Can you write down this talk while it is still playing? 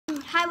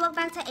Hi, welcome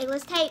back to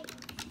A-List Tape.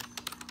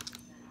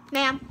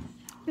 Ma'am,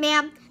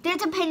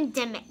 there's a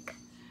pandemic.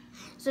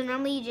 So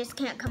normally you just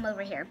can't come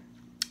over here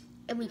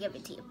and we give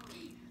it to you.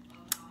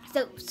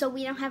 So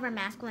we don't have our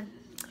mask on.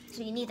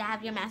 So you need to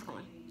have your mask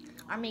on.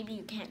 Or maybe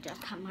you can't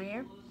just come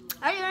here.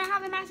 Or you don't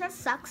have a mask, that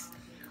sucks.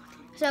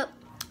 So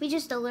we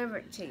just deliver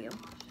it to you.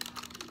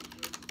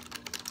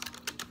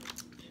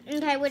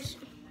 Okay,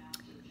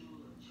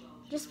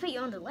 just put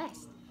you on the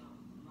list.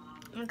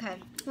 Okay,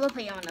 we'll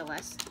put you on the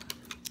list.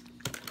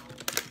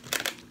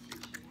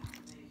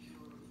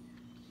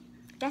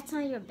 That's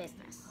none of your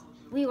business.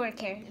 We work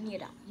here and you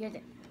don't.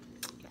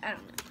 I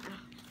don't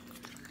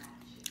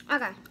know.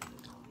 Okay.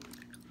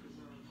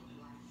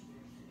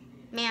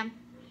 Ma'am,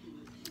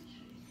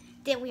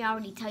 didn't we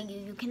already tell you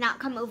you cannot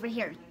come over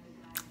here?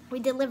 We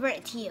deliver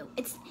it to you.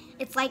 It's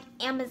like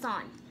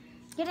Amazon.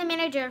 You're the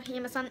manager of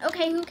Amazon.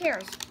 Okay, who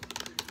cares?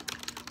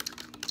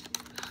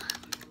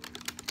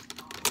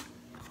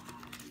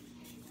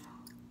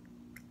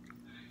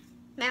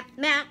 Ma'am,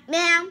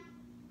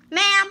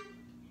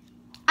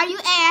 are you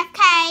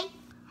AFK?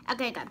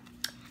 Okay, good.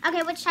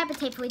 Okay, which type of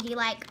tape would you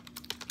like?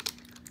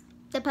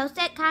 The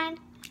Post-it kind?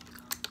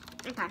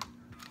 Okay.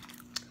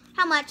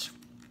 How much?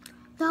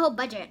 The whole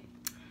budget.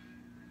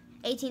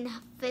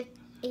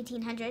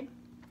 1800.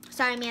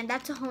 Sorry, man,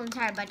 that's the whole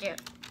entire budget.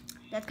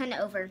 That's kind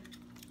of over.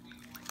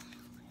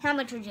 How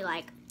much would you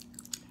like?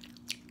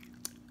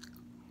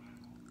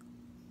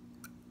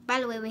 By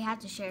the way, we have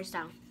to share,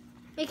 so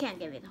we can't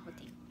give you the whole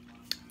thing.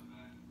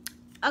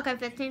 Okay,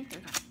 15. Okay.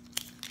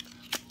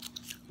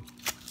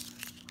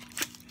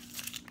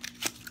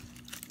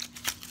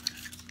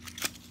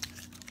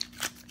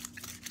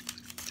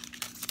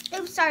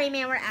 Oops, sorry,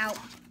 man, we're out.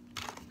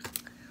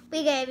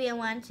 We gave you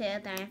 1, 2,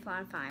 3,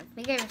 4, 5.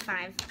 We gave you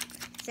 5,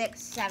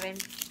 6, 7.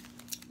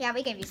 Yeah,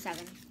 we gave you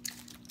 7.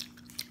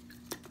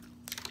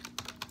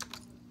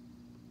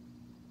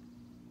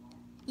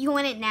 You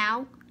want it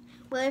now?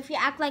 Well, if you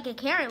act like a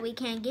carrot, we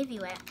can't give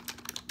you it.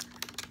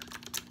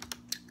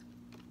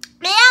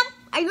 Ma'am,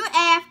 are you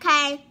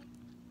AFK?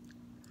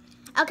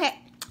 Okay,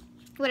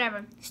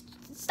 whatever.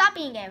 Stop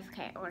being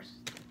AFK, or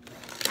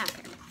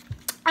okay.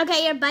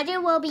 Okay, your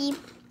budget will be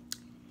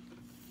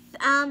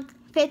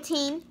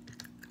 15.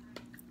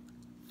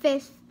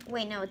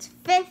 Wait, no, it's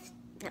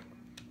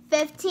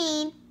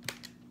 15.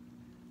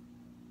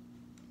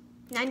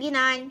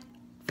 99,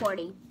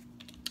 40.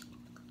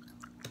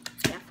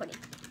 Yeah, 40.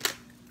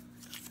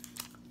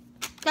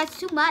 That's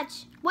too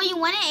much. Well, you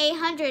wanted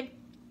 800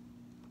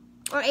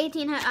 or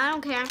 1800. I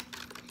don't care.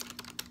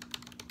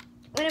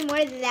 Wanted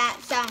more than that,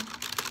 so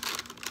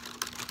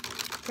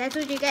that's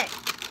what you get.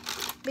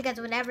 Because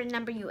whatever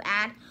number you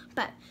add,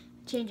 but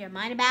change your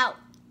mind about,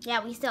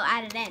 yeah, we still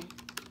add it in.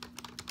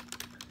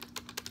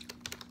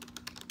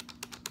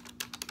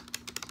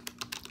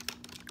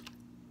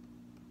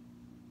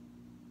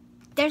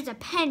 There's a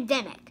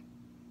pandemic.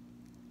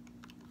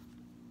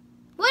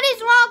 What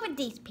is wrong with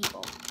these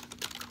people?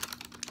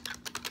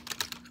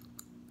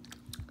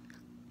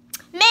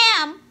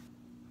 Ma'am,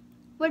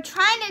 we're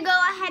trying to go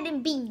ahead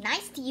and be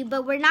nice to you,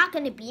 but we're not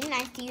going to be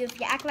nice to you if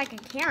you act like a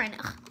Karen.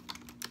 Ugh.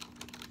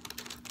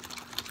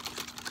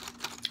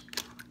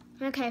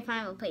 Okay,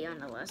 fine, we'll put you on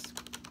the list.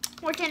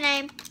 What's your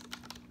name?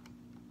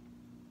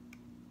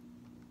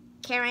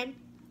 Karen?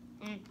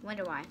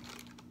 Wonder why.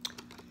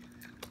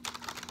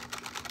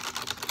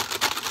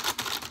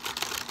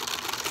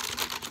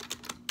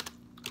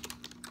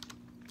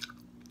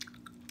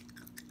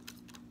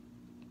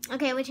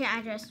 Okay, what's your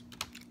address?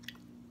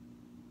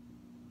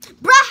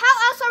 Bruh,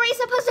 how else are we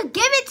supposed to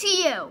give it to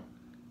you?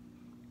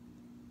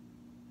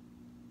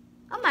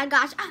 Oh my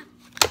gosh. I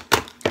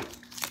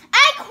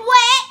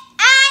quit.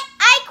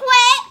 I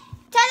quit.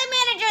 Tell the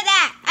manager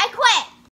that.